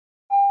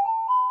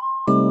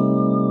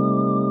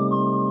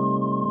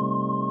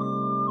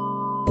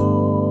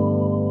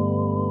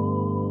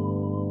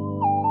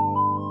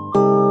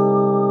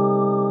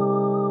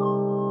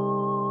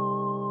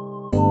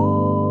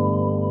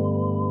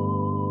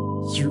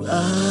You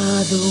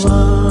are the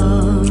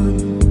one,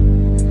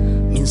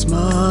 means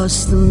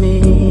most to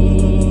me.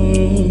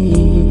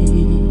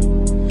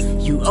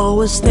 You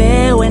always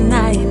there when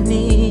I am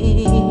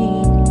need.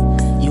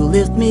 You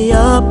lift me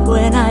up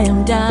when I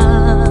am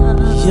down.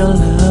 Your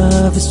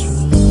love is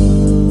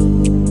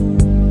true,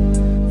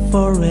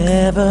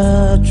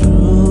 forever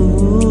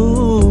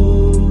true.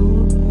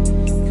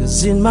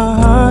 'Cause in my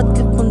heart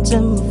keep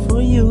contempt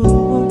for you.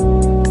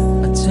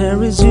 I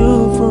cherish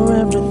you for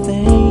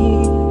everything.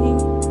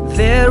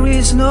 There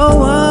is no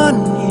one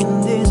in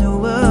this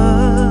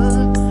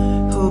world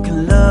who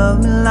can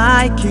love me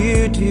like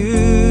you do.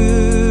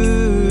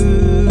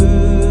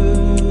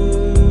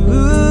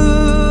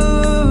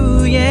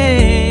 Ooh,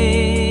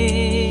 yeah.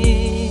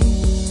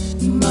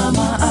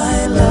 Mama, I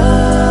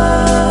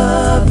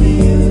love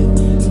you.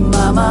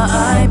 Mama,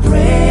 I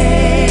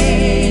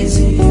praise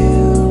you.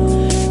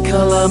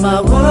 Color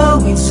my world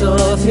with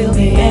joy till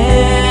the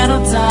end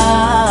of time.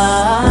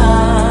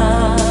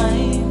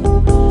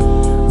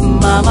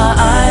 Mama,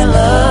 I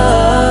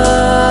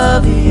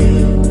love you.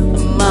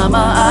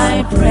 Mama,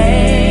 I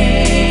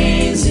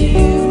praise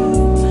you.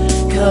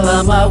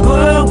 Color my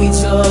world with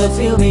joy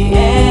till the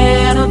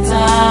end of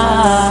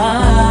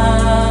time.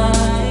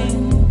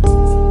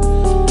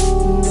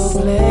 God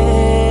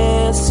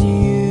bless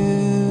you.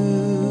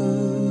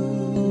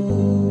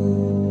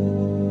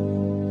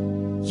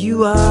 You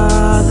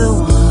are the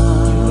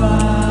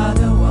one,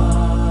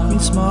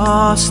 means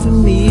most to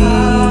me.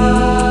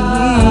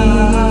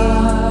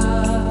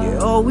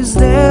 Always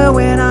there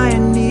when I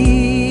am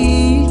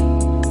need.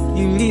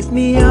 You lift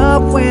me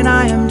up when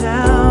I am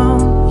down.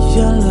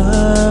 Your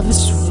love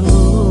is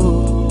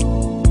true,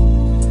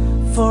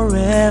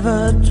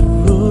 forever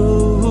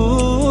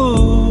true.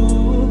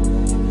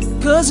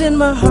 'Cause in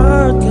my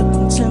heart got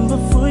contempt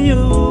for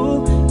you.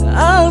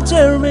 I'll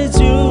cherish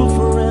you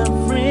for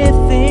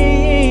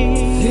everything.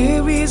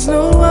 There is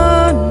no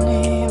one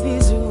in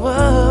this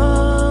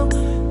world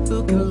who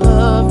can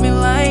love me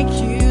like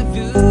you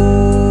do.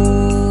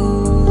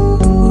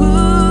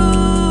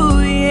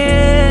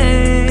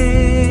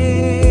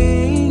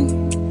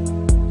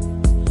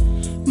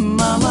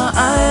 Mama,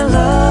 I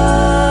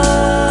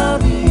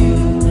love you.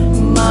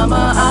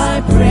 Mama, I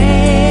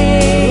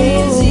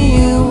praise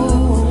you.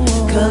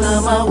 Color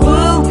my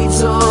world with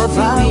joy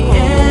till the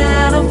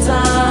end of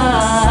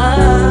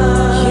time.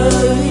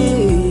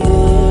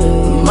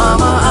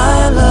 Mama, I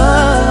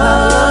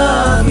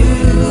love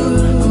you.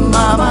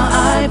 Mama,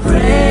 I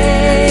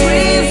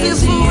praise you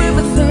for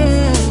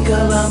everything.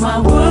 Color my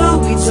world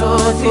with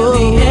joy till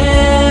the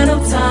end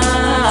of time.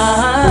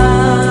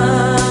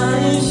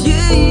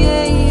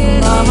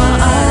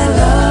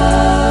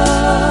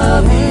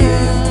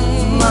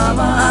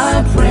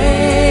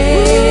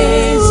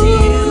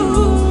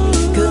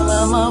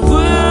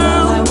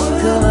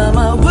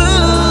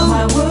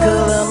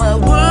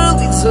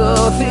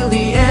 Till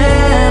the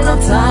end of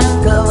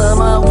time, color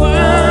my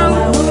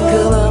world,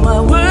 color my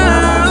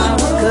world,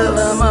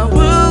 color my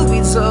world,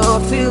 it's all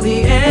till the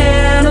end.